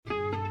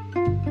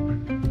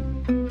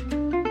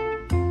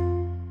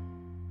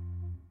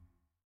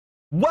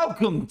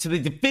Welcome to the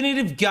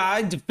definitive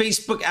guide to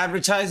Facebook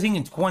advertising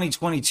in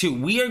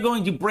 2022. We are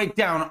going to break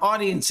down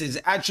audiences,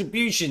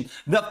 attribution,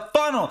 the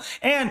funnel,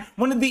 and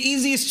one of the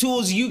easiest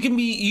tools you can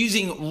be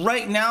using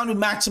right now to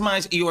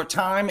maximize your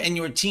time and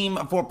your team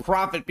for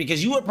profit,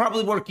 because you are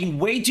probably working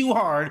way too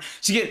hard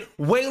to get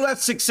way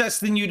less success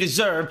than you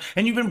deserve,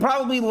 and you've been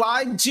probably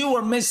lied to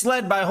or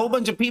misled by a whole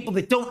bunch of people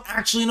that don't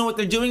actually know what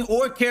they're doing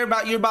or care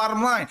about your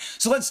bottom line.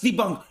 So let's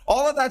debunk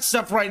all of that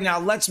stuff right now.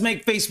 Let's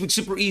make Facebook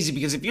super easy,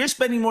 because if you're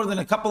spending more than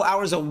a couple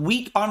hours a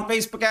week on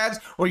Facebook ads,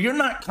 or you're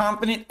not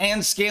confident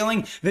and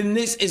scaling, then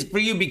this is for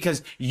you,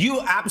 because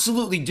you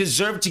absolutely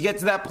deserve to get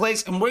to that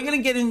place. And we're going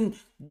to get in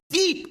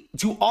deep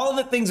to all of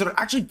the things that are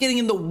actually getting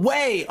in the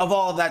way of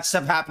all of that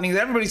stuff happening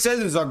that everybody says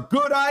is a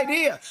good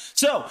idea.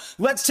 So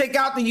let's take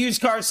out the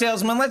used car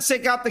salesman. Let's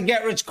take out the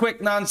get rich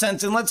quick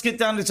nonsense, and let's get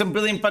down to some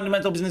brilliant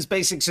fundamental business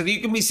basics so that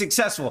you can be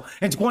successful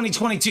in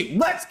 2022.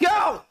 Let's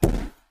go.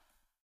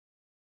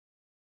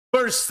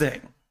 First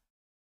thing,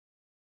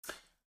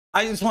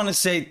 I just want to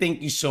say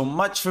thank you so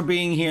much for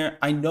being here.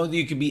 I know that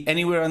you could be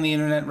anywhere on the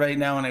internet right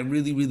now, and I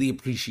really, really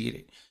appreciate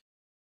it.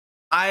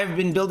 I've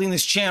been building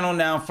this channel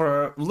now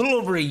for a little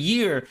over a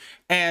year,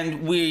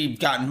 and we've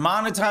gotten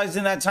monetized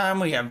in that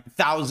time. We have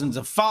thousands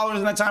of followers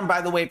in that time.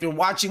 By the way, if you're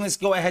watching this,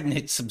 go ahead and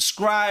hit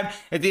subscribe.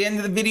 At the end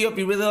of the video, if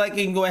you really like it,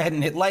 you can go ahead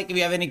and hit like. If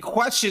you have any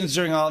questions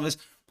during all of this,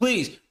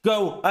 please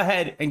go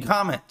ahead and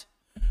comment.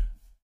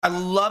 I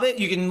love it.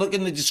 You can look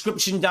in the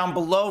description down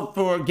below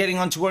for getting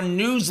onto our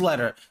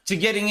newsletter, to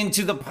getting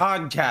into the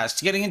podcast,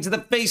 to getting into the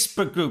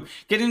Facebook group,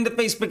 getting into the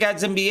Facebook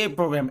Ads MBA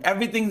program,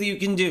 everything that you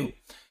can do.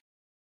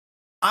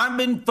 I've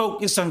been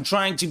focused on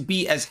trying to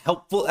be as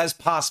helpful as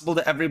possible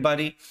to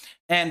everybody.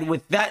 And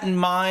with that in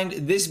mind,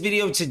 this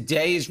video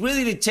today is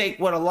really to take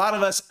what a lot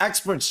of us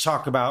experts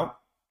talk about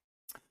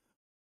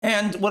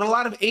and what a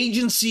lot of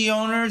agency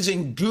owners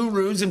and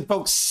gurus and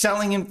folks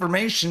selling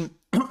information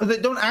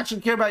that don't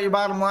actually care about your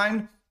bottom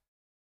line,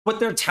 what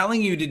they're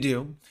telling you to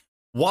do,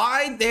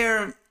 why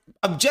they're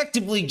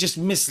objectively just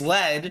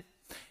misled,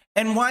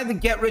 and why the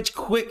get rich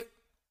quick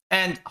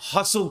and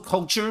hustle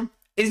culture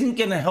isn't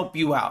going to help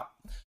you out.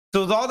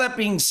 So with all that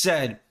being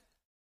said,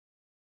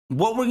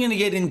 what we're going to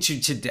get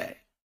into today: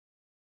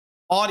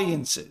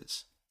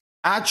 audiences,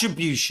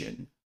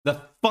 attribution,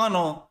 the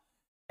funnel,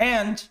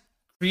 and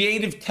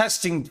creative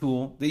testing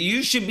tool that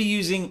you should be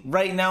using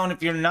right now. And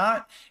if you're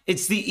not,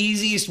 it's the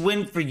easiest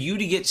win for you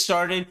to get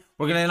started.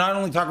 We're going to not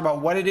only talk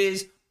about what it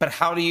is, but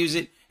how to use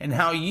it and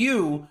how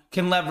you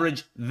can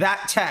leverage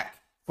that tech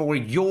for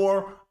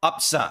your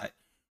upside.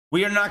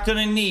 We are not going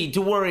to need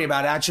to worry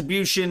about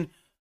attribution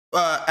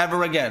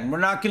ever again. We're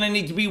not going to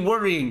need to be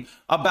worrying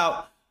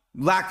about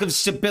lack of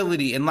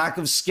stability and lack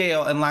of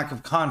scale and lack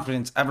of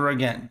confidence ever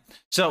again.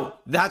 So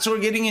that's what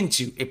we're getting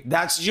into. If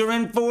that's what you're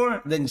in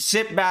for, then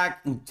sit back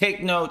and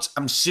take notes.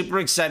 I'm super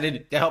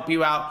excited to help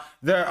you out.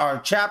 There are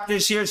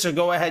chapters here, so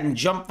go ahead and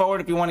jump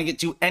forward if you want to get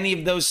to any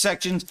of those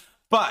sections.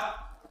 But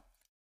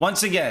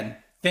once again,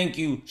 thank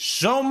you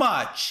so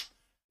much.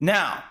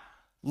 Now,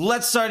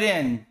 let's start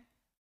in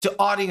to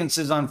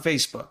audiences on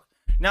Facebook.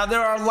 Now,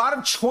 there are a lot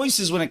of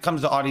choices when it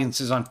comes to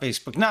audiences on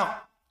Facebook.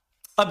 Now,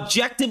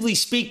 objectively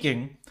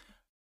speaking,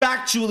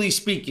 factually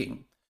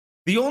speaking,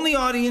 the only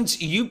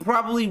audience you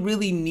probably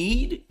really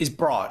need is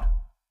broad.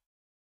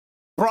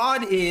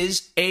 Broad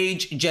is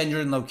age,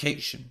 gender, and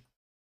location.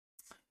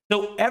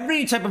 So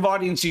every type of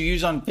audience you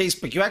use on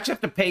Facebook, you actually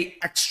have to pay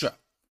extra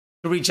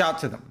to reach out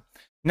to them.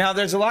 Now,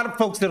 there's a lot of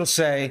folks that'll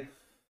say,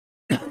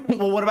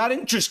 well, what about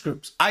interest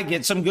groups? I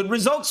get some good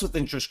results with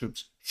interest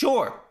groups.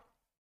 Sure.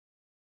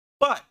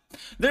 But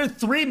there are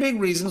three big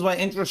reasons why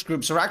interest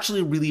groups are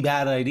actually a really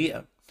bad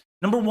idea.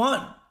 Number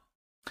one,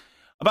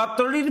 about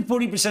 30 to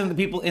 40% of the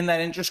people in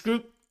that interest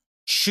group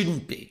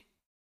shouldn't be.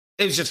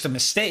 It was just a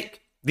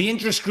mistake. The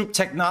interest group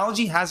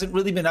technology hasn't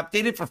really been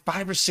updated for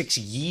 5 or 6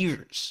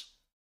 years.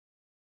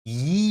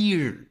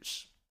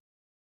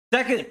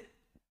 Second,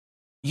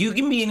 you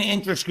can be in an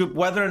interest group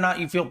whether or not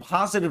you feel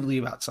positively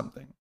about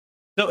something.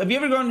 So have you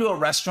ever gone to a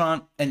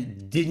restaurant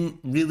and didn't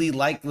really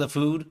like the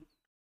food,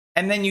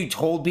 and then you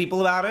told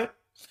people about it?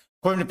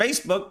 According to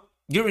Facebook,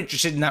 you're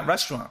interested in that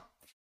restaurant.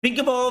 Think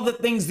of all the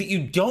things that you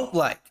don't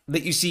like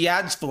that you see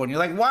ads for, and you're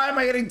like, why am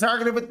I getting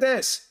targeted with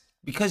this?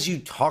 Because you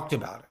talked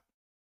about it.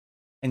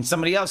 And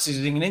somebody else is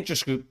using an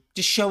interest group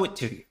to show it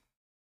to you.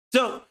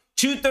 So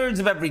 2/3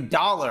 of every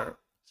dollar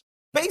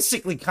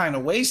basically kind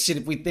of wasted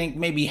if we think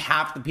maybe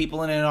half the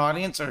people in an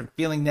audience are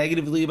feeling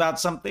negatively about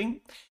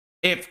something.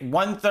 If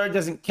 1/3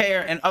 doesn't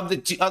care, and of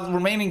the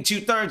remaining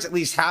 2/3, at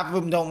least half of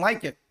them don't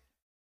like it.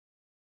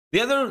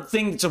 The other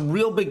thing that's a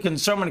real big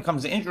concern when it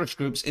comes to interest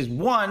groups is,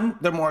 one,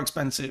 they're more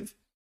expensive.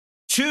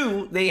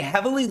 Two, they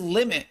heavily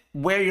limit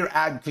where your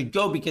ad could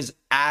go because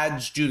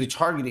ads do the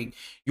targeting.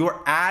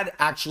 Your ad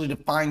actually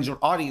defines your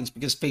audience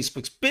because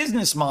Facebook's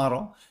business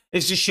model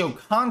is to show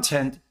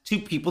content to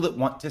people that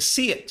want to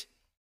see it.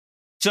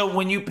 So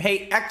when you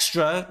pay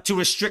extra to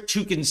restrict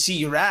who can see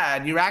your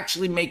ad, you're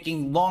actually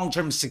making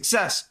long-term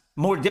success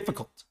more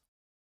difficult.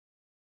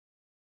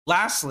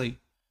 Lastly,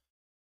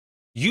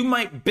 You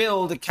might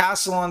build a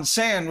castle on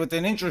sand with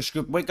an interest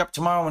group, wake up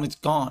tomorrow and it's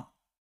gone.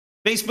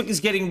 Facebook is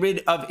getting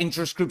rid of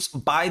interest groups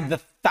by the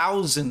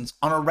thousands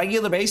on a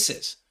regular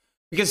basis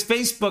because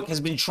Facebook has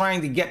been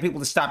trying to get people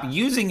to stop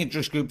using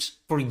interest groups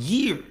for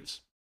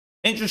years.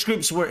 Interest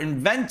groups were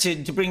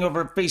invented to bring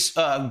over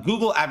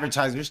Google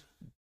advertisers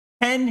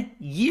 10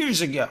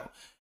 years ago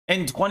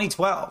in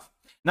 2012.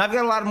 Now, I've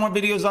got a lot more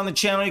videos on the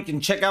channel. You can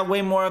check out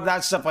way more of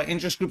that stuff. Why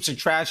interest groups are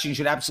trash. You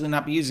should absolutely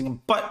not be using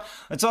them. But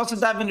let's also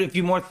dive into a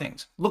few more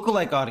things.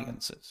 Lookalike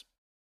audiences.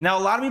 Now, a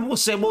lot of people will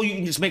say, well, you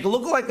can just make a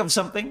lookalike of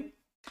something.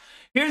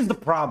 Here's the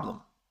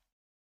problem.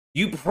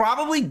 You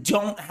probably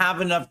don't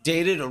have enough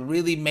data to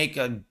really make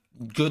a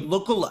good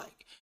lookalike.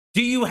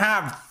 Do you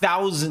have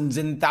thousands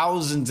and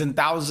thousands and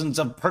thousands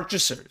of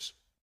purchasers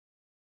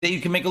that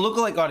you can make a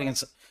lookalike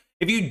audience?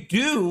 If you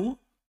do,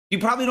 you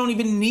probably don't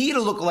even need a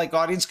lookalike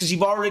audience because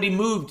you've already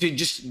moved to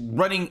just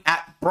running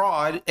at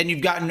broad and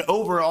you've gotten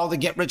over all the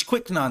get rich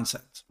quick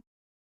nonsense.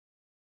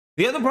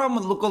 The other problem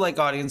with lookalike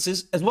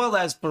audiences, as well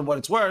as for what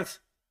it's worth,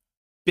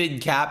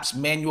 bid caps,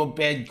 manual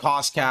bid,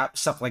 cost cap,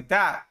 stuff like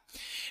that,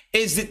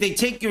 is that they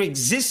take your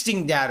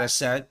existing data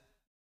set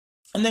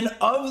and then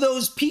of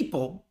those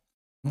people,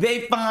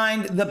 they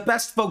find the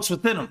best folks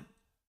within them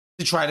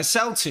to try to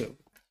sell to.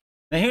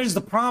 Now, here's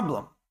the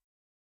problem.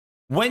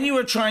 When you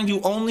are trying to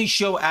only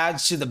show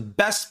ads to the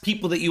best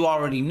people that you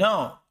already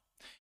know,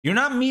 you're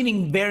not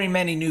meeting very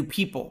many new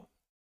people.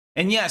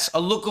 And yes,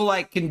 a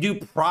lookalike can do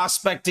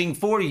prospecting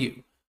for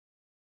you.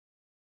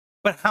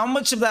 But how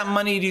much of that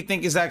money do you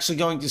think is actually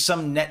going to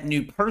some net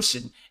new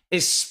person,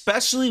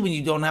 especially when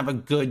you don't have a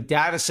good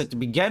data set to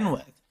begin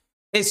with,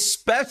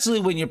 especially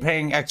when you're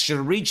paying extra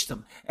to reach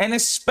them, and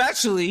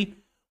especially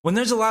when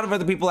there's a lot of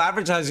other people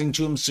advertising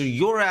to them, so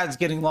your ad's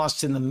getting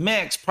lost in the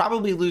mix,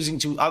 probably losing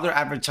to other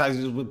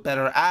advertisers with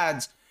better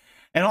ads.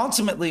 And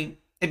ultimately,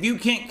 if you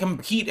can't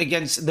compete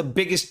against the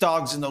biggest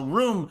dogs in the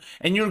room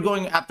and you're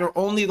going after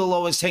only the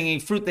lowest hanging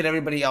fruit that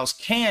everybody else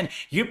can,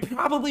 you're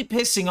probably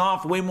pissing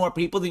off way more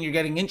people than you're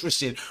getting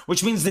interested,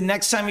 which means the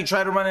next time you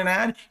try to run an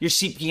ad, your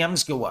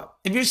CPMs go up.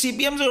 If your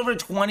CPMs are over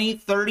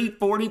 $20, $30,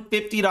 $40,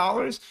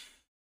 $50,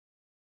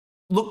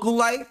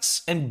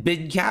 lookalikes and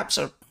bid caps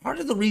are part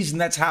of the reason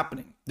that's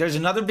happening. There's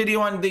another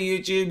video on the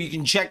YouTube. You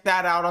can check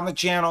that out on the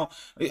channel.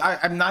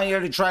 I'm not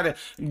here to try to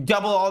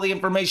double all the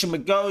information,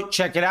 but go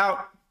check it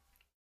out.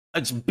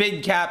 It's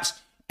bid caps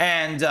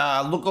and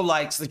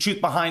lookalikes, the truth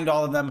behind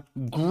all of them.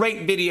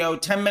 Great video,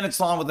 10 minutes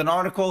long with an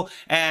article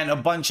and a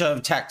bunch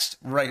of text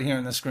right here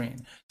on the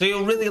screen. So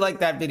you'll really like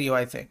that video,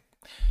 I think.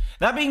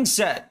 That being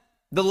said,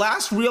 the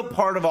last real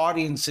part of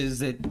audiences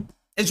that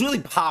is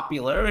really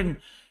popular and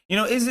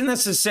isn't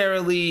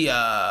necessarily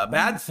a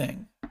bad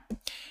thing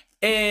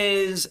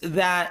is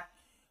that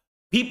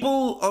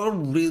people are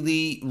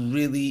really,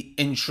 really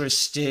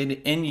interested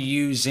in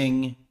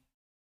using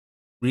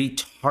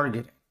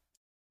retargeting.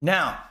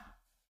 Now,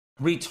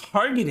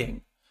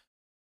 retargeting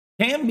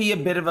can be a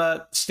bit of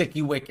a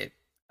sticky wicket,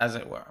 as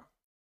it were.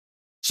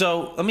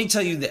 So let me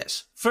tell you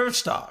this.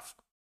 First off,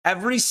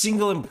 every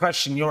single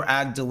impression your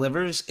ad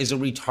delivers is a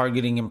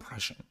retargeting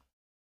impression.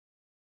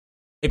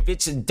 If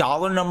it's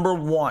dollar number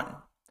one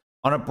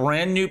on a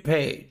brand new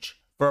page,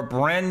 for a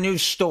brand new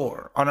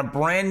store, on a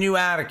brand new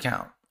ad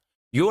account,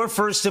 your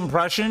first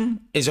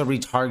impression is a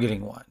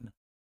retargeting one.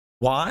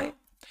 Why?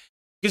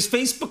 Because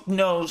Facebook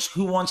knows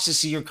who wants to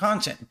see your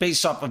content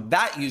based off of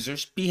that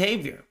user's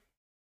behavior.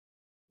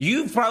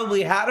 You've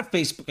probably had a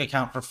Facebook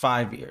account for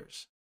 5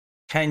 years,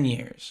 10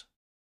 years,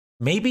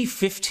 maybe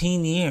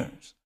 15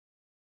 years.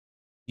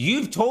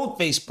 You've told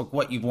Facebook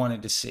what you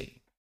wanted to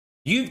see.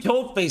 You've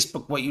told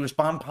Facebook what you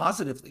respond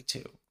positively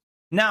to.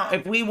 Now,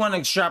 if we want to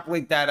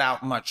extrapolate that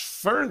out much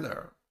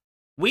further,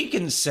 we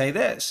can say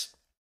this.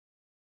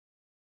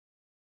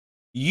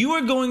 You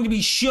are going to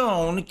be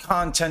shown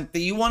content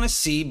that you want to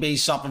see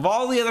based off of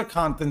all the other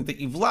content that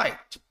you've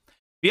liked. Have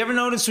you ever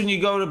noticed when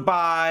you go to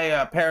buy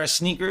a pair of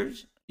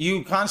sneakers,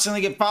 you constantly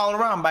get followed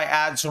around by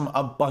ads from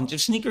a bunch of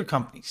sneaker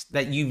companies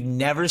that you've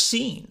never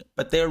seen,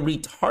 but they're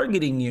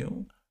retargeting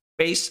you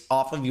based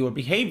off of your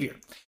behavior.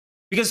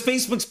 Because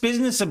Facebook's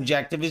business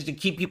objective is to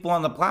keep people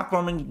on the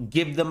platform and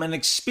give them an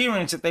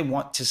experience that they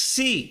want to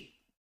see.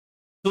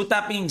 So with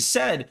that being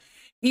said,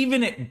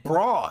 even at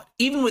broad,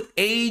 even with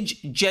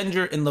age,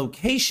 gender, and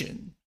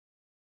location,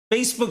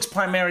 Facebook's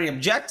primary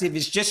objective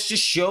is just to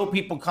show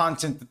people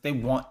content that they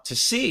want to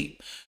see.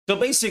 So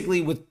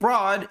basically with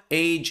broad,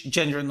 age,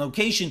 gender, and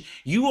location,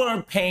 you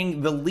are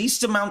paying the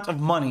least amount of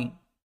money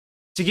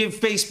to give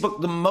Facebook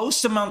the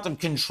most amount of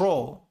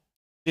control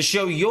to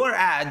show your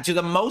ad to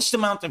the most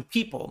amount of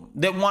people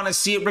that want to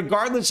see it,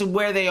 regardless of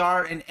where they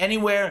are and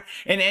anywhere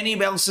in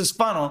anybody else's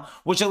funnel,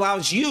 which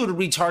allows you to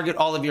retarget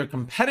all of your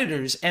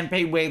competitors and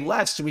pay way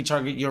less to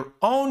retarget your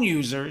own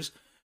users.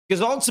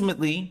 Because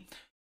ultimately,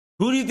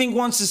 who do you think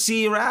wants to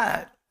see your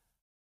ad?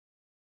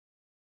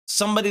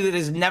 Somebody that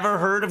has never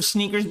heard of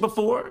sneakers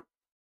before?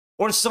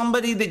 Or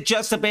somebody that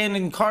just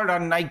abandoned cart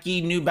on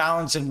Nike, New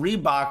Balance, and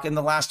Reebok in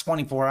the last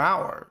 24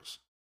 hours?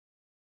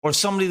 Or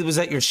somebody that was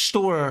at your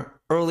store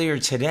earlier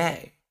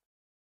today?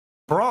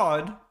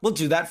 Broad will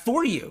do that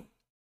for you.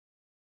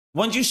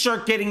 Once you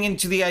start getting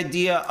into the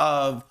idea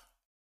of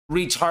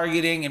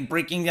retargeting and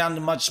breaking down to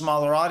much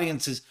smaller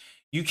audiences,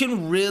 you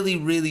can really,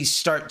 really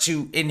start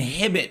to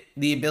inhibit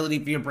the ability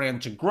for your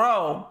brand to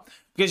grow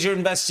because you're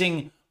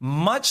investing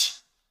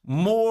much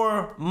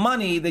more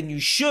money than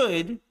you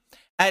should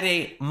at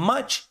a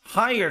much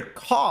higher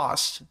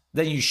cost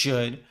than you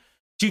should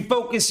to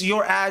focus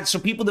your ads for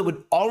people that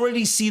would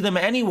already see them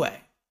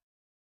anyway.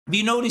 If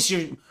you notice,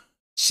 your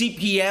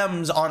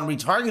CPMs on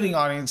retargeting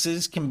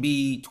audiences can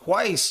be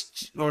 2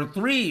 or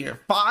 3 or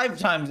 5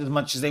 times as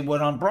much as they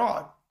would on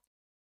broad.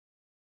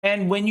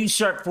 And when you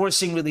start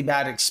forcing really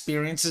bad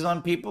experiences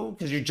on people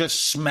because you're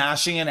just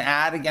smashing an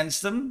ad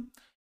against them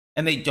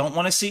and they don't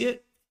want to see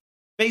it,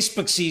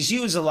 Facebook sees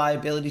you as a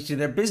liability to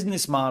their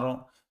business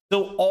model.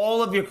 So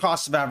all of your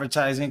cost of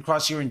advertising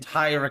across your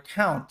entire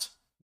account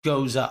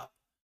goes up.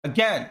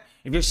 Again,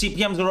 if your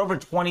CPMs are over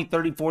 $20,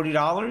 $30,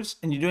 $40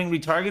 and you're doing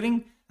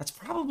retargeting, that's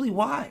probably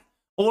why.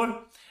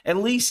 Or at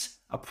least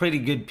a pretty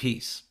good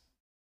piece.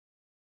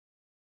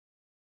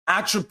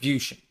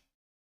 Attribution.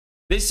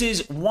 This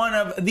is one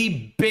of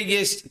the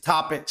biggest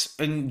topics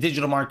in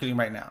digital marketing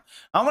right now.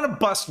 I want to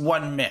bust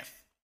one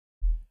myth.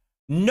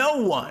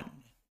 No one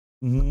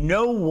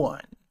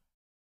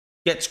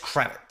gets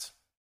credit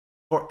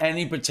for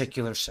any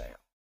particular sale.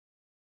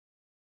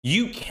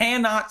 You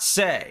cannot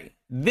say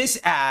this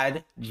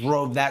ad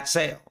drove that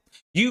sale.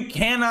 You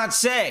cannot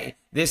say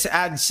this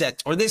ad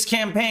set or this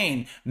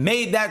campaign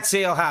made that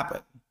sale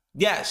happen.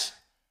 Yes,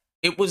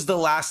 it was the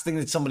last thing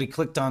that somebody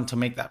clicked on to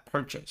make that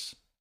purchase.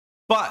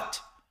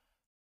 But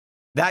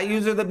that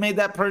user that made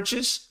that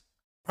purchase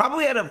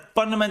probably had a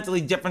fundamentally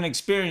different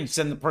experience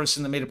than the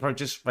person that made a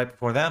purchase right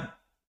before them.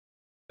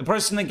 The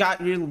person that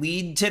got your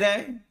lead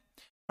today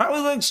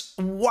probably looks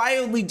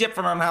wildly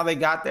different on how they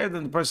got there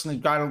than the person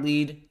that got a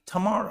lead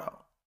tomorrow.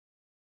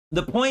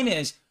 The point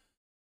is,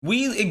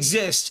 we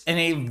exist in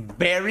a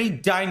very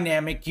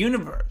dynamic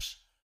universe.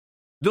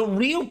 The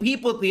real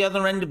people at the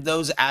other end of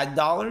those ad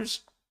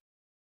dollars,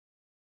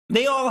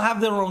 they all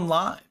have their own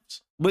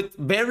lives with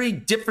very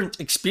different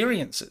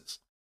experiences.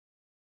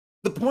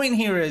 The point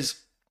here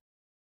is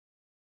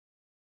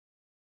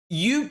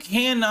you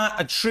cannot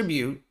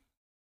attribute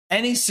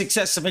any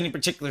success of any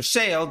particular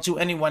sale to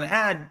any one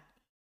ad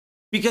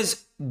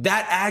because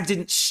that ad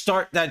didn't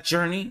start that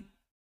journey.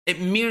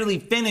 It merely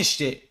finished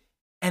it,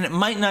 and it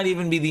might not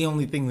even be the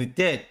only thing that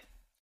did.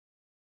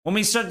 When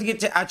we start to get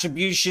to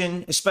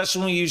attribution, especially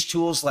when we use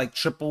tools like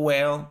Triple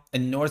Whale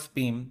and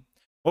Northbeam,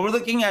 what we're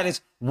looking at is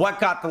what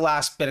got the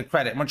last bit of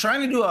credit. And we're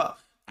trying to do a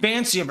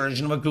fancier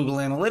version of what Google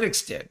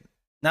Analytics did.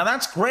 Now,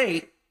 that's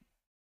great.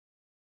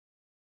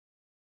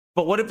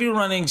 But what if you're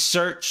running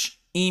search,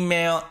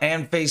 email,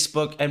 and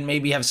Facebook, and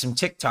maybe have some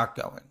TikTok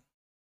going?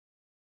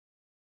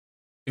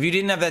 If you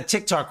didn't have that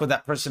TikTok, would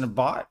that person have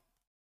bought?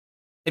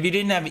 If you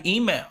didn't have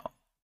email,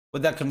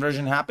 would that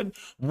conversion happen?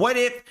 What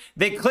if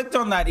they clicked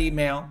on that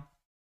email,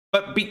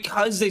 but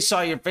because they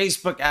saw your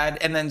Facebook ad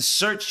and then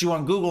searched you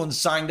on Google and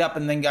signed up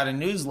and then got a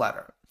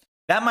newsletter?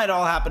 That might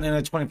all happen in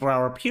a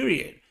 24-hour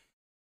period.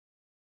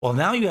 Well,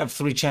 now you have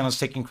 3 channels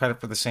taking credit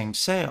for the same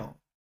sale.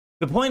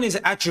 The point is,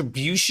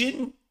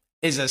 attribution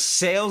is a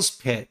sales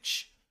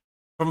pitch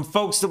from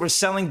folks that were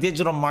selling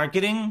digital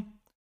marketing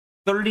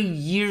 30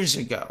 years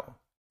ago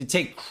to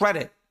take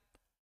credit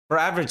for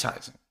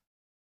advertising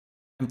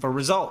and for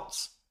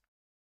results.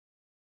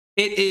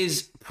 It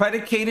is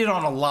predicated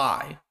on a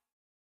lie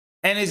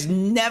and has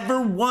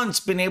never once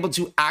been able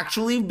to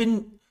actually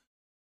been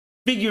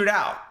figured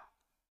out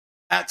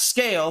at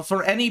scale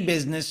for any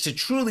business to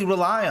truly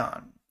rely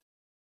on.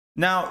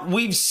 Now,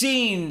 we've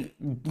seen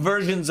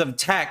versions of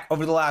tech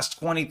over the last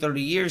 20,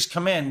 30 years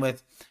come in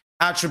with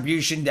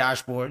attribution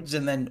dashboards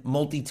and then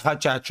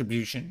multi-touch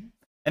attribution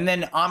and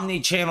then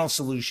omni-channel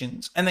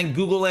solutions and then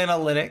Google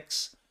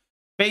Analytics,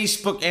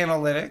 Facebook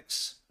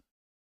Analytics.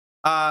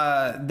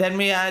 Then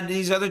we had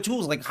these other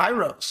tools like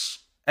Hyros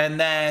and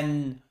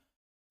then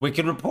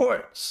Wicked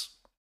Reports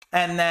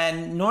and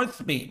then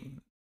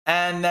Northbeam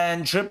and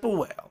then Triple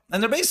Whale.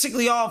 And they're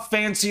basically all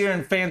fancier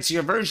and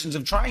fancier versions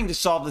of trying to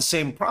solve the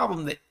same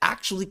problem that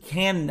actually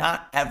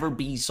cannot ever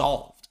be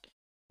solved.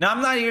 Now,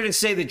 I'm not here to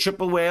say that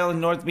Triple Whale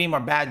and Northbeam are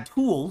bad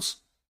tools.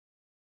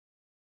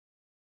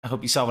 I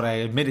hope you saw what I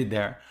admitted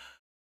there.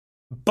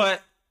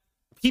 But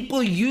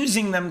people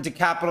using them to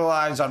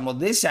capitalize on, well,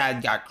 this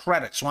ad got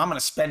credit, so I'm going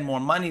to spend more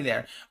money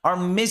there, are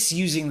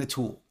misusing the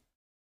tool.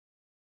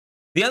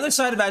 The other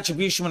side of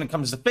attribution when it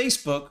comes to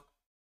Facebook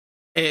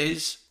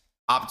is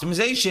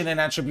optimization and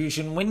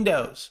attribution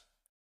windows.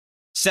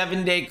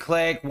 7-day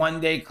click,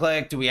 1-day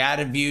click. Do we add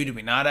a view? Do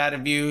we not add a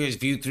view? Is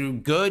view through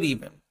good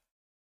even?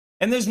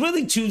 And there's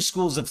really 2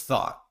 schools of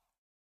thought.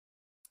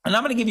 And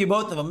I'm going to give you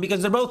both of them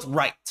because they're both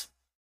right.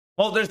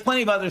 Well, there's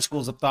plenty of other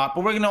schools of thought,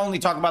 but we're going to only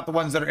talk about the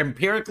ones that are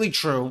empirically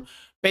true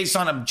based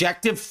on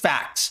objective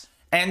facts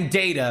and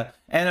data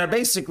and are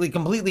basically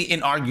completely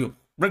inarguable,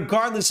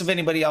 regardless of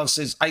anybody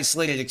else's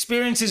isolated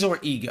experiences or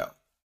ego.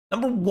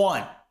 Number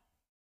one,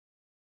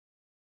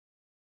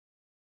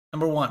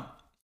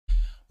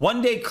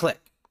 1-day click.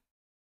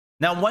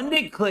 Now, one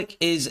day click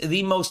is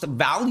the most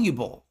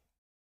valuable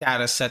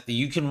data set that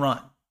you can run.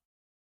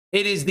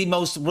 It is the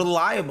most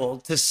reliable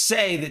to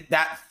say that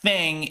that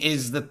thing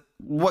is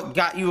what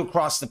got you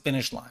across the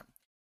finish line.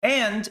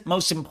 And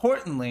most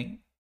importantly,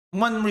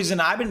 one reason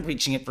I've been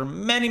preaching it for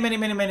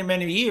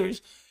many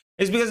years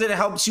is because it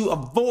helps you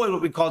avoid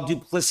what we call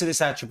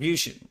duplicitous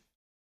attribution.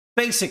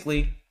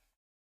 Basically,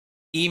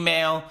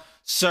 email,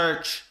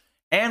 search,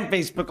 and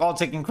Facebook all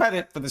taking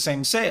credit for the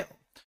same sale.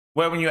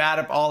 Where when you add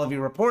up all of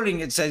your reporting,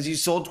 it says you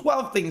sold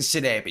 12 things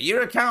today, but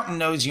your accountant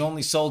knows you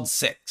only sold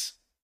 6.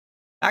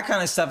 That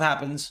kind of stuff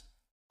happens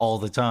all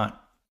the time.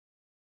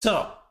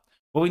 So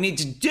what we need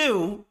to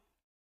do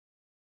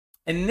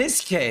in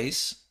this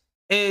case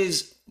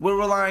is we're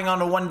relying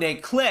on a one-day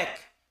click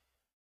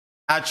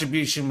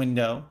attribution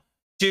window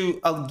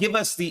to give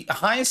us the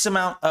highest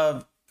amount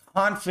of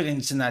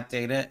confidence in that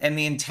data and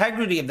the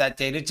integrity of that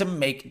data to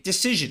make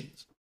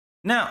decisions.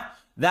 Now,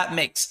 that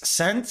makes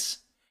sense.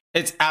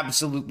 It's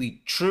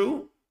absolutely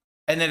true.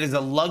 And it is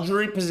a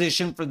luxury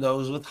position for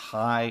those with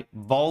high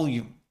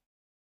volume.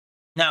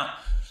 Now,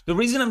 the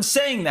reason I'm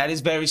saying that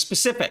is very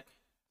specific.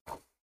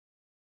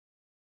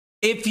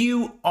 If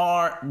you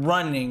are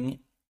running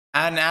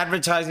an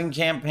advertising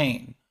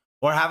campaign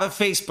or have a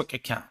Facebook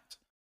account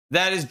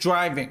that is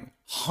driving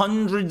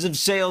hundreds of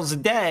sales a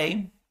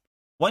day,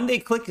 one day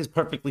click is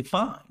perfectly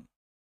fine.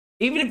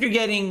 Even if you're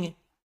getting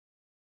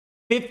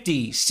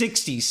 50,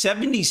 60,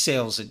 70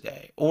 sales a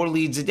day or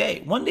leads a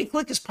day, one day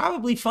click is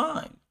probably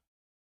fine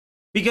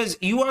because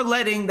you are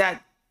letting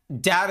that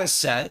data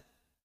set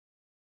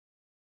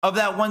of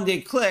that one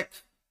day click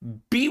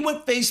be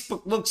what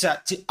Facebook looks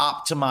at to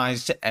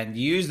optimize to end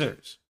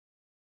users.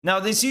 Now,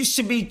 this used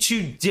to be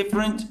two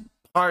different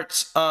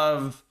parts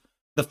of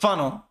the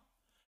funnel.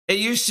 It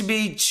used to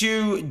be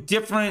two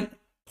different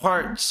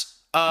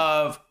parts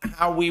of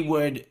how we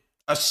would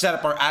set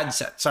up our ad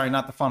set. Sorry,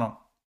 not the funnel.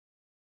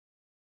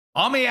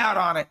 Call me out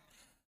on it.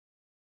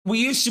 We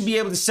used to be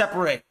able to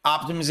separate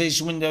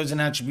optimization windows and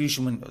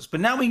attribution windows, but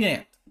now we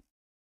can't.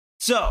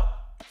 So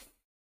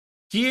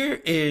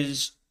here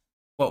is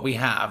what we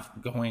have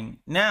going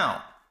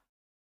now.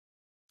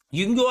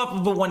 You can go off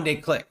of a one-day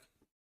click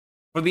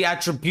for the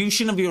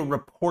attribution of your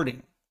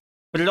reporting,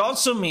 but it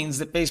also means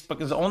that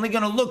Facebook is only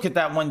going to look at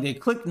that one-day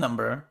click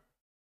number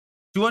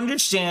to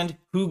understand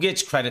who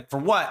gets credit for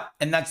what,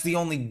 and that's the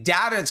only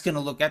data it's going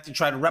to look at to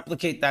try to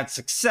replicate that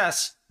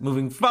success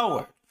moving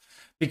forward.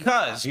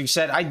 Because you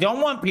said, I don't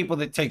want people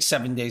that take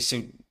 7 days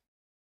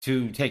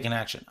to take an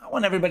action. I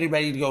want everybody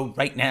ready to go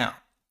right now.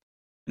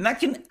 And that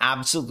can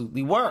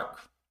absolutely work.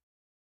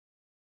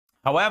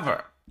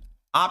 However,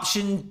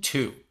 option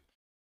 2,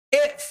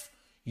 if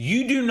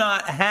you do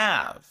not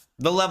have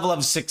the level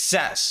of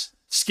success,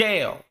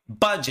 scale,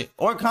 budget,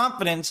 or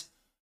confidence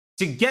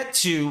to get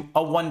to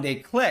a one-day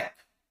click,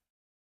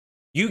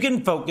 you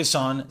can focus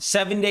on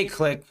 7-day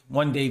click,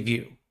 one-day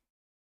view.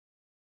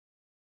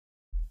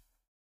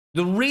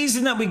 The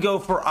reason that we go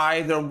for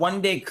either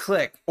one-day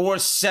click or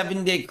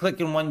 7-day click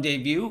and one-day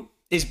view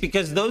is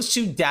because those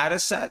two data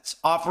sets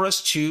offer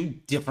us two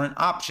different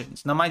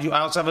options. Now, mind you, I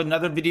also have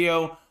another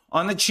video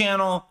on the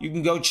channel. You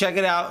can go check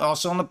it out.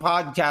 Also on the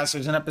podcast,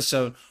 there's an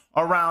episode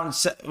around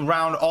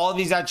all of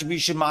these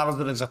attribution models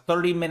that is a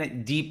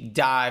 30-minute deep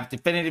dive,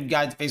 definitive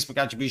guide to Facebook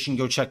attribution.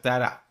 Go check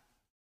that out.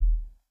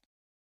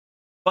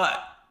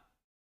 But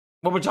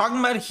what we're talking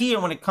about here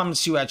when it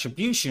comes to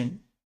attribution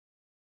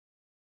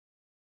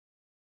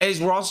is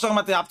we're also talking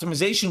about the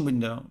optimization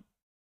window.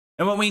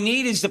 And what we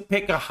need is to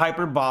pick a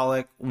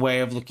hyperbolic way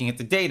of looking at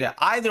the data.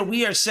 Either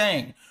we are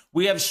saying,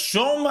 we have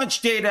so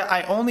much data,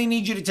 I only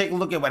need you to take a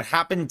look at what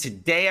happened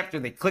today after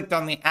they clicked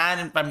on the ad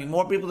and find me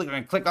more people that are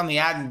going to click on the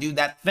ad and do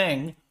that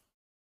thing.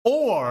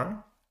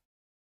 Or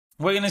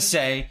we're going to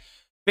say,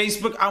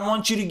 Facebook, I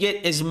want you to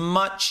get as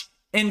much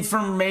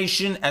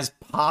information as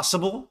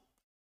possible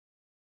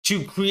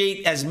to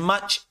create as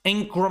much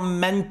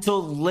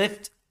incremental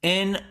lift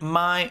in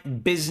my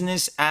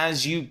business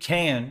as you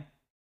can.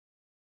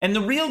 And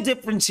the real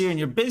difference here in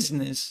your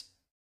business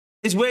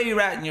is where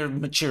you're at in your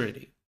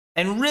maturity.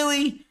 And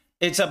really,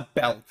 it's a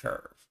bell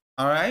curve,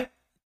 all right?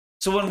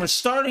 So when we're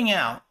starting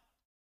out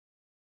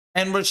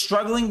and we're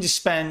struggling to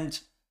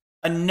spend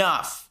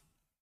enough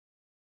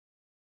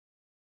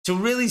to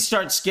really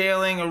start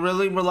scaling or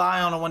really rely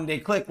on a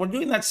one-day click, we're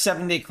doing that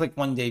 7-day click,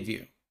 one-day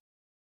view.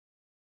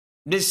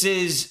 This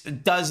is a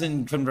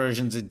dozen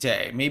conversions a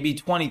day, maybe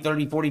 20,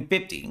 30, 40,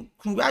 50.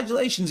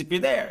 Congratulations if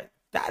you're there.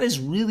 That is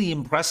really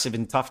impressive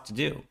and tough to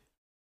do.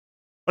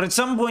 But at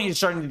some point, you're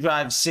starting to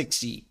drive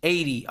 60,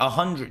 80,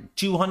 100,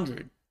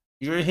 200.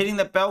 You're hitting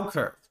that bell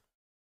curve.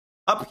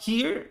 Up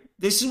here,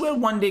 this is where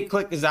one-day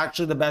click is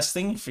actually the best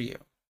thing for you.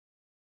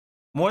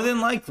 More than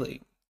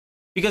likely.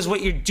 Because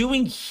what you're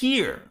doing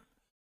here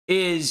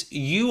is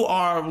you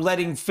are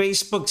letting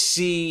Facebook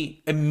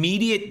see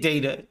immediate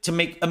data to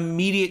make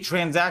immediate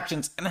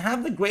transactions and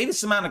have the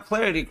greatest amount of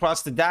clarity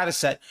across the data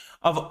set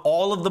of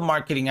all of the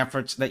marketing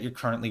efforts that you're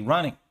currently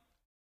running.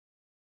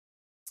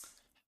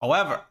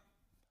 However,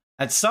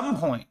 at some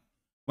point,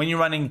 when you're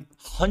running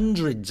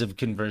hundreds of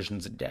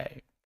conversions a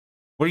day,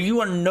 where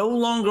you are no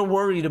longer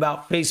worried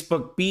about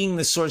Facebook being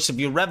the source of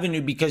your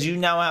revenue because you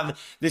now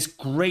have this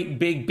great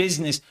big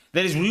business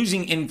that is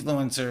using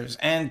influencers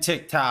and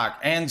TikTok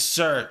and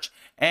search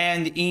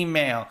and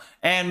email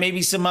and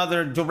maybe some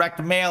other direct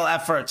mail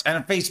efforts and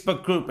a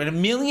Facebook group and a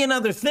million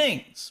other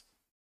things.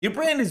 Your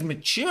brand is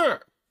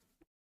mature.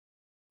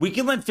 We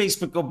can let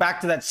Facebook go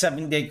back to that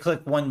 7-day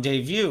click,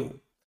 1-day view,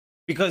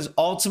 because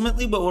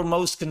ultimately what we're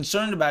most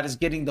concerned about is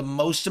getting the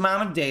most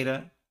amount of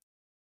data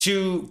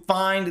to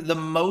find the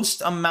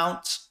most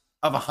amount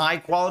of high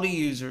quality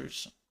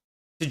users,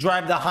 to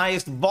drive the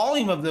highest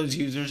volume of those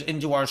users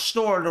into our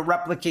store to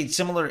replicate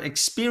similar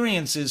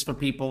experiences for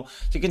people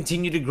to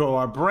continue to grow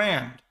our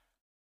brand.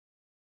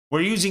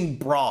 We're using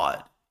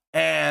broad,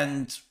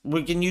 and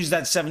we can use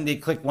that 7-day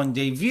click,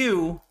 1-day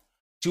view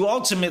to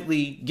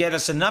ultimately get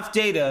us enough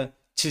data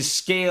to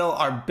scale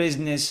our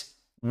business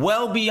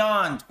well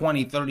beyond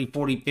 $20, $30,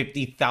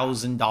 $40,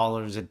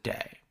 $50,000 a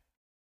day.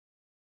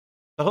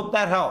 I hope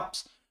that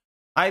helps.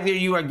 Either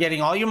you are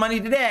getting all your money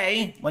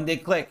today, 1-day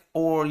click,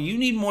 or you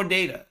need more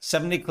data,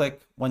 7-day click,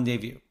 1-day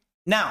view.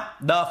 Now,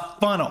 the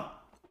funnel.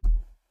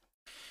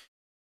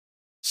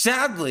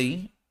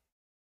 Sadly,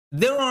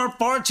 there are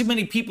far too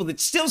many people that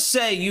still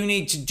say you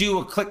need to do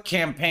a click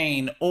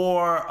campaign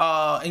or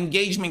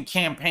engagement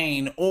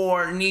campaign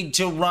or need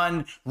to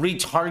run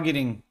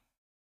retargeting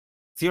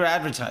with your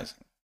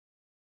advertising.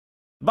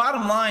 The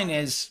bottom line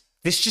is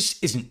this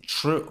just isn't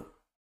true.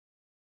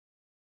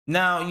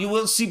 Now, you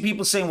will see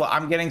people saying, well,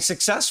 I'm getting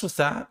success with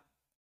that.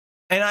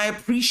 And I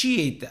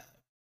appreciate that.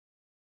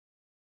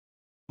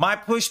 My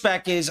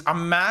pushback is,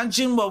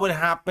 imagine what would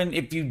happen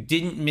if you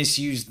didn't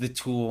misuse the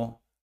tool,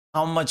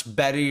 how much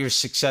better your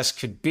success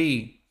could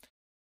be.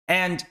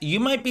 And you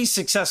might be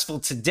successful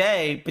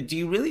today, but do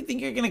you really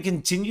think you're going to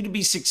continue to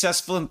be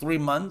successful in 3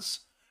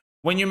 months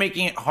when you're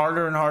making it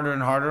harder and harder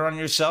and harder on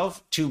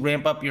yourself to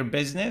ramp up your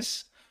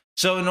business?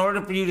 So in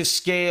order for you to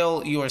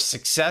scale your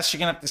success, you're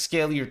going to have to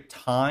scale your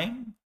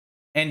time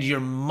and your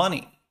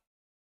money.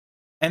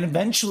 And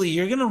eventually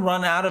you're going to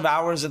run out of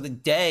hours of the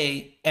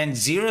day and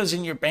zeros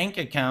in your bank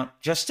account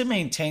just to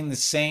maintain the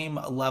same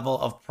level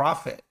of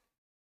profit.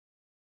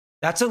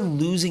 That's a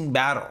losing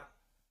battle.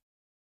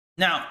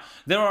 Now,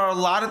 there are a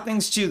lot of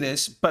things to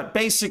this, but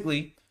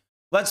basically,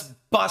 let's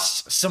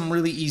bust some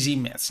really easy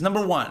myths.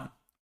 Number one,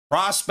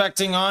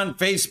 prospecting on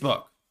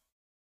Facebook.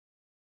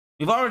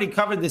 We've already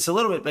covered this a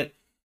little bit, but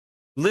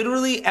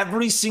literally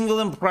every single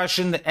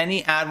impression that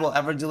any ad will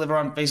ever deliver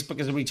on Facebook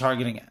is a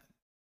retargeting ad,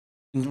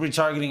 a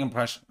retargeting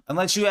impression.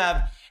 Unless you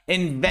have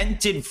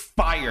invented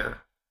fire,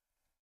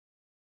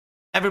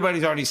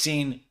 everybody's already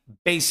seen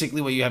basically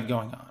what you have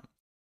going on.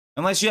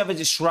 Unless you have a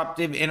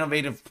disruptive,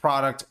 innovative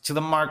product to the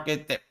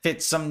market that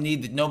fits some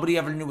need that nobody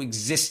ever knew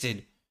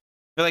existed.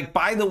 They're like,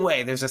 by the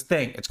way, there's a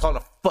thing. It's called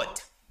a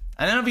foot.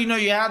 I don't know if you know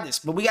you have this,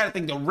 but we got a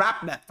thing to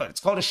wrap that foot.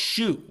 It's called a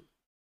shoe.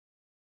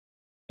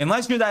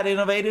 Unless you're that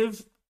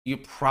innovative, you're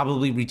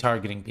probably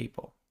retargeting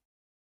people.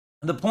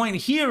 And the point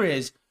here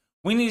is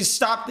we need to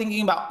stop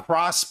thinking about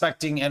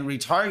prospecting and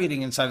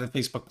retargeting inside of the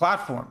Facebook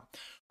platform.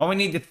 What we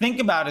need to think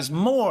about is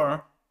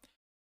more,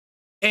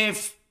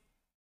 if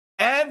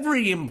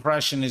every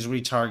impression is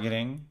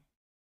retargeting,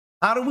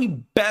 how do we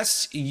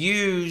best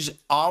use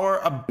our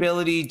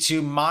ability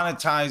to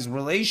monetize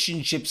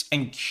relationships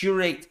and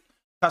curate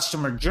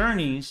customer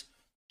journeys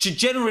to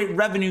generate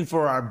revenue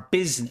for our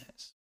business?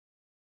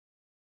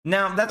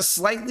 Now, that's a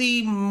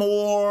slightly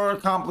more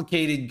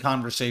complicated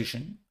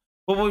conversation.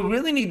 But what we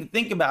really need to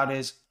think about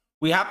is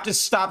we have to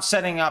stop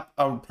setting up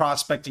a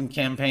prospecting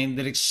campaign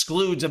that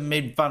excludes a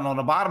mid-funnel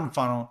and a bottom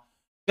funnel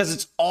because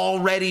it's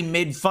already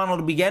mid-funnel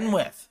to begin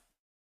with.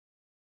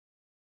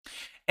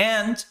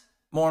 And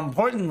more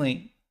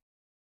importantly,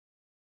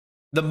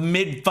 the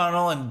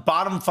mid-funnel and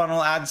bottom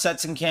funnel ad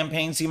sets and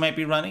campaigns you might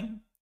be running,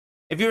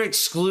 if you're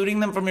excluding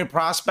them from your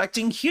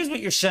prospecting, here's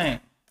what you're saying.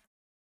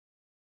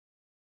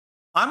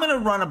 I'm going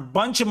to run a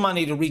bunch of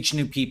money to reach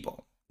new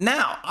people.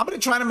 Now, I'm going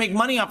to try to make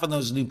money off of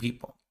those new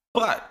people.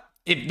 But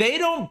if they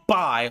don't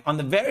buy on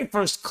the very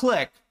first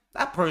click,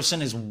 that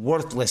person is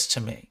worthless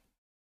to me.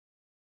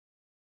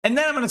 And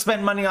then I'm going to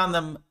spend money on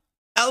them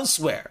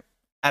elsewhere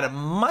at a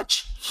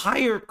much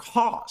higher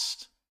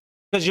cost,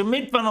 because your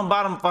mid-funnel and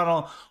bottom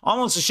funnel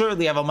almost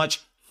assuredly have a much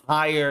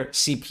higher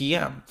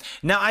CPM.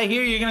 Now, I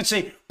hear you're going to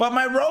say, but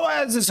my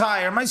ROAS is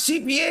higher, my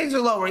CPAs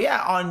are lower.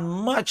 Yeah, on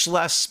much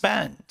less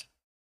spend.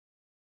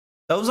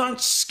 Those aren't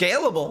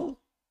scalable,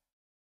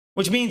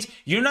 which means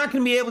you're not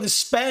going to be able to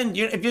spend,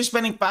 if you're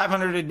spending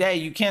 $500 a day,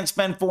 you can't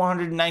spend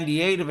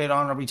 $498 of it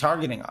on a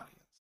retargeting audience,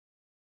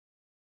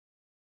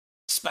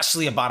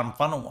 especially a bottom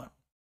funnel one.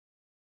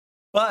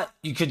 But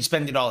you could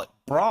spend it all at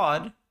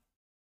broad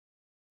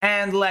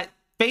and let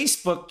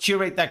Facebook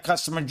curate that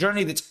customer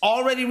journey that's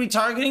already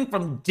retargeting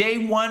from day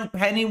one,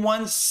 penny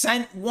one,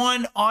 cent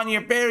one on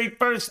your very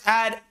first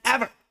ad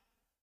ever.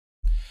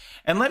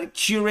 And let it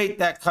curate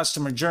that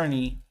customer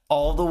journey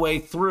all the way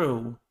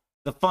through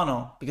the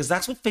funnel, because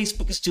that's what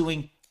Facebook is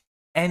doing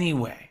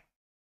anyway.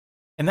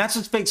 And that's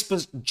what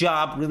Facebook's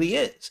job really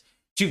is,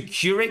 to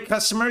curate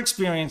customer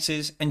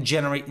experiences and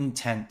generate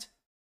intent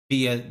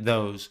via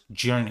those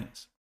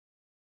journeys.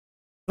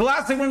 The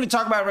last thing we're going to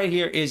talk about right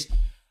here is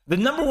the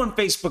number one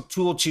Facebook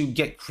tool to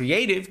get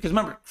creative. Because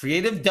remember,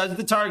 creative does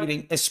the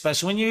targeting,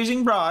 especially when you're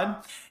using broad.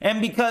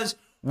 And because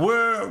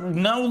we're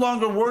no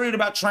longer worried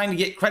about trying to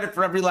get credit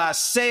for every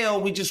last sale,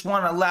 we just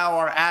want to allow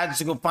our ads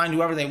to go find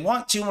whoever they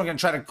want to. And we're going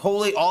to try to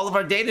collate all of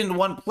our data into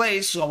one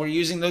place. So we're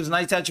using those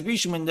nice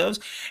attribution windows.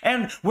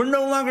 And we're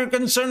no longer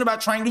concerned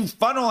about trying to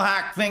funnel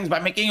hack things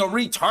by making a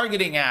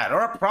retargeting ad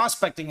or a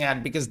prospecting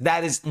ad, because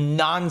that is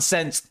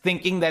nonsense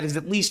thinking that is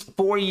at least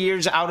 4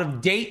 years out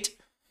of date.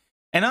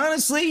 And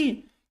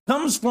honestly,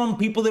 comes from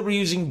people that were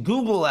using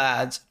Google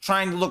ads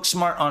trying to look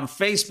smart on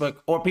Facebook,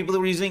 or people that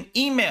were using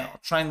email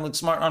trying to look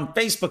smart on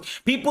Facebook.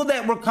 People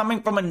that were coming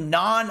from a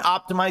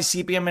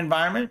non-optimized CPM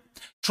environment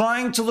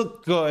trying to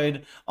look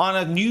good on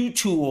a new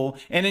tool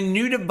and a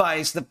new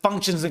device that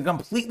functions in a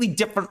completely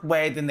different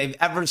way than they've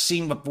ever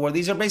seen before.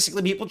 These are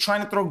basically people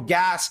trying to throw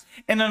gas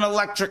in an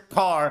electric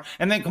car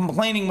and then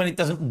complaining when it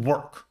doesn't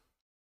work.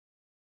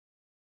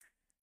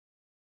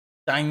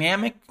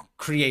 Dynamic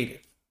creative.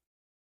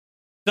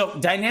 So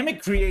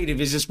dynamic creative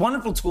is this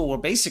wonderful tool where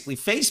basically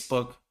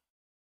Facebook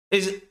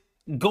is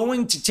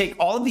going to take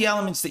all of the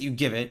elements that you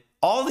give it,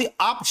 all the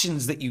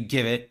options that you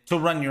give it to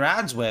run your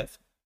ads with,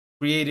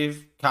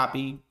 creative,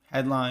 copy,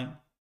 headline.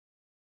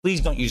 Please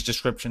don't use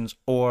descriptions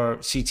or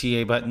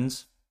CTA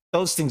buttons.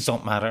 Those things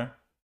don't matter.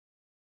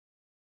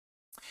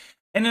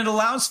 And it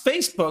allows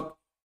Facebook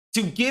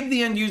to give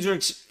the end user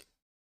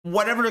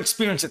whatever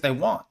experience that they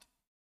want.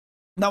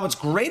 Now, what's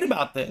great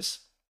about this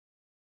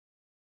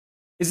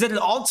is that it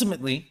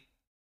ultimately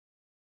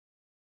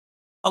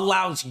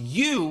allows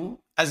you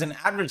as an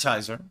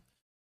advertiser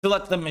to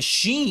let the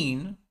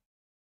machine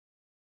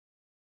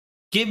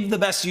give the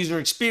best user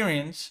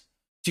experience,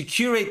 to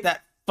curate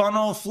that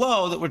funnel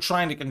flow that we're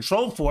trying to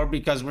control for,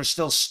 because we're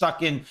still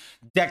stuck in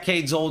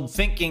decades old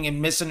thinking and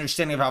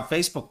misunderstanding of how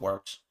Facebook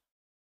works.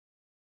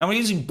 And we're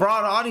using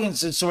broad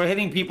audiences, so we're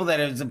hitting people that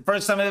is the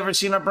first time they've ever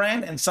seen our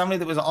brand and somebody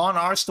that was on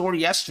our story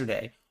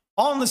yesterday,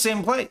 all in the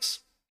same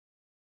place.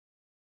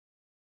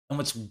 And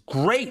what's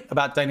great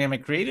about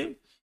dynamic creative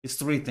is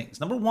 3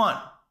 things. Number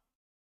 1,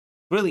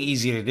 really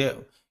easy to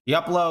do. You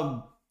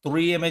upload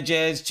 3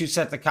 images, 2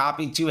 sets of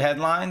copy, 2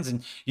 headlines,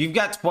 and you've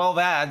got 12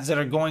 ads that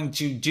are going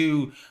to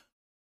do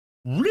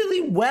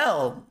really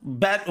well.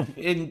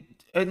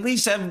 At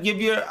least give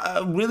you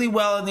really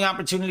well in the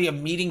opportunity of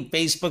meeting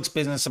Facebook's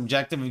business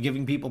objective of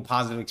giving people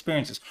positive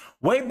experiences.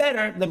 Way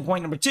better than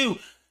point number 2,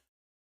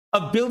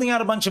 of building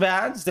out a bunch of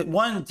ads that,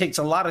 1, takes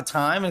a lot of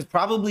time and is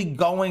probably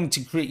going to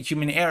create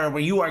human error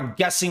where you are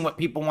guessing what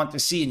people want to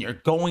see and you're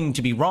going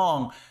to be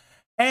wrong.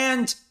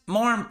 And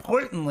more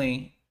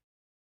importantly,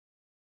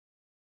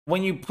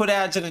 when you put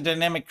ads in a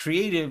dynamic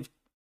creative,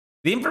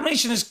 the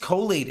information is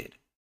collated.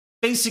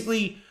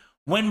 Basically,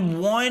 when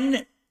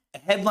one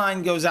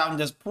headline goes out and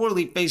does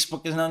poorly,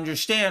 Facebook doesn't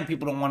understand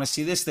people don't want to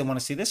see this, they want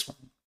to see this one.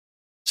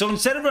 So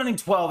instead of running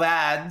 12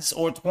 ads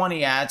or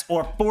 20 ads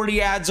or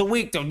 40 ads a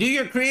week, don't do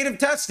your creative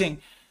testing,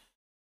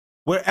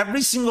 where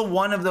every single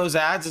one of those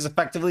ads is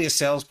effectively a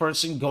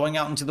salesperson going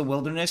out into the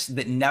wilderness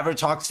that never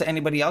talks to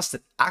anybody else,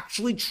 that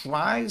actually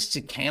tries to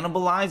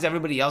cannibalize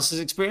everybody else's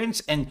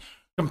experience and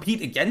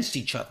compete against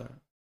each other.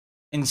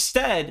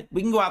 Instead,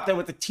 we can go out there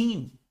with a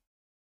team.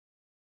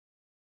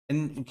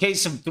 In the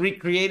case of 3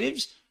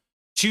 creatives,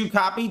 2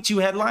 copy, 2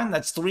 headline,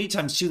 that's 3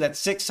 times 2, that's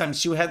 6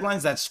 times 2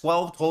 headlines, that's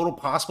 12 total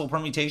possible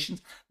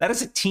permutations. That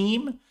is a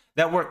team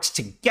that works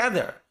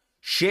together,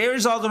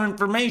 shares all their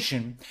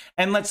information,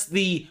 and lets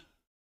the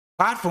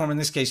platform, in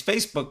this case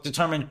Facebook,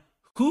 determine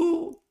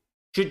who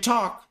should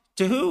talk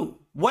to who,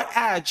 what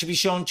ad should be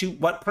shown to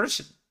what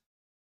person.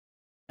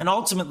 And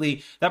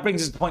ultimately, that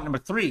brings us to point number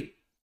 3,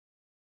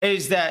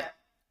 is that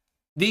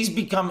these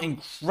become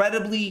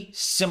incredibly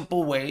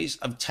simple ways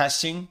of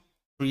testing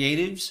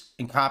creatives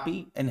and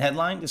copy and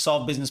headline to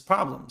solve business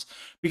problems,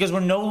 because we're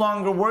no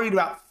longer worried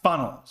about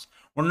funnels.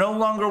 We're no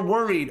longer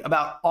worried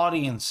about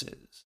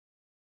audiences.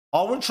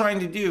 All we're trying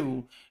to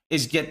do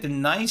is get the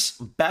nice,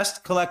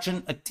 best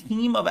collection, a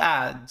team of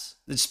ads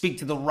that speak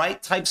to the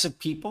right types of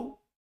people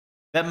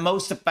that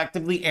most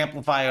effectively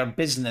amplify our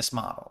business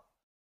model.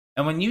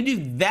 And when you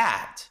do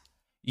that,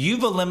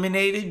 you've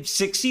eliminated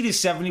 60 to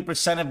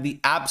 70% of the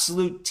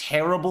absolute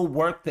terrible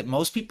work that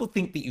most people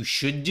think that you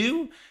should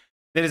do.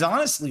 That is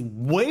honestly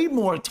way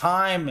more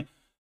time,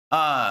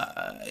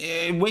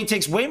 it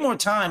takes way more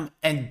time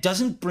and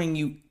doesn't bring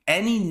you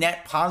any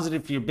net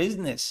positive for your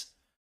business.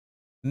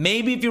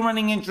 Maybe if you're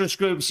running interest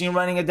groups and you're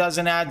running a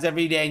dozen ads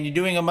every day and you're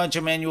doing a bunch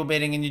of manual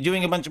bidding and you're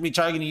doing a bunch of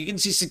retargeting, you can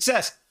see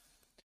success.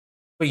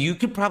 But you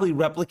could probably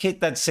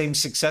replicate that same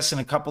success in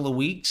a couple of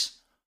weeks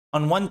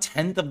on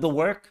 1/10 of the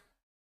work.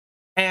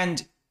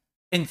 And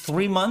in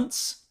 3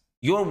 months,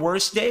 your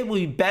worst day will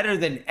be better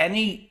than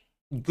any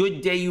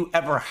good day you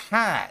ever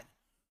had,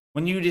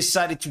 when you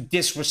decided to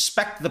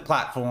disrespect the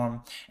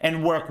platform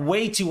and work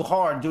way too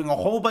hard doing a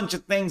whole bunch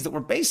of things that were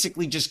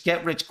basically just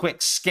get-rich-quick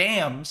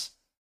scams.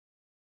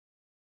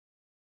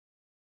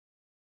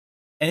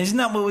 And isn't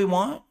that what we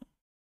want?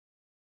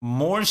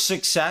 More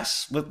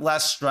success with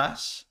less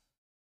stress?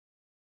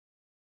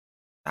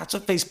 That's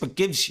what Facebook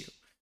gives you.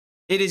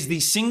 It is the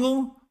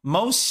single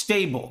most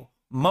stable,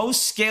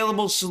 most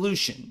scalable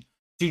solution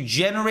to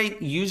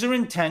generate user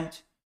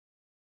intent,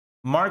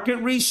 market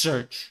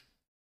research,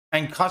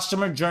 and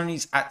customer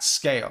journeys at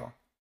scale.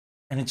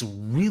 And it's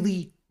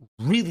really,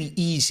 really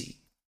easy.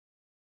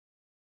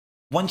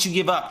 Once you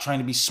give up trying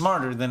to be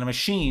smarter than a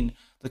machine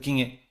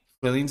looking at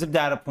trillions of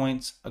data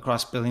points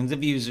across billions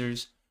of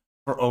users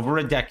for over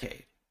a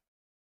decade,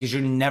 because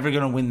you're never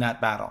going to win that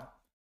battle.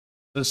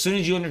 So as soon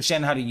as you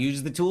understand how to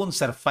use the tool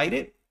instead of fight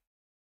it,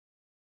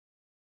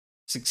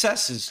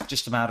 success is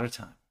just a matter of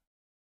time.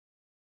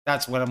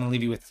 That's what I'm going to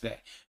leave you with today.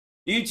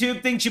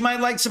 YouTube thinks you might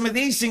like some of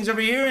these things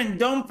over here, and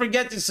don't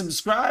forget to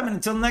subscribe. And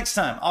until next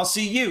time, I'll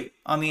see you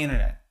on the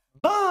internet.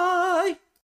 Bye.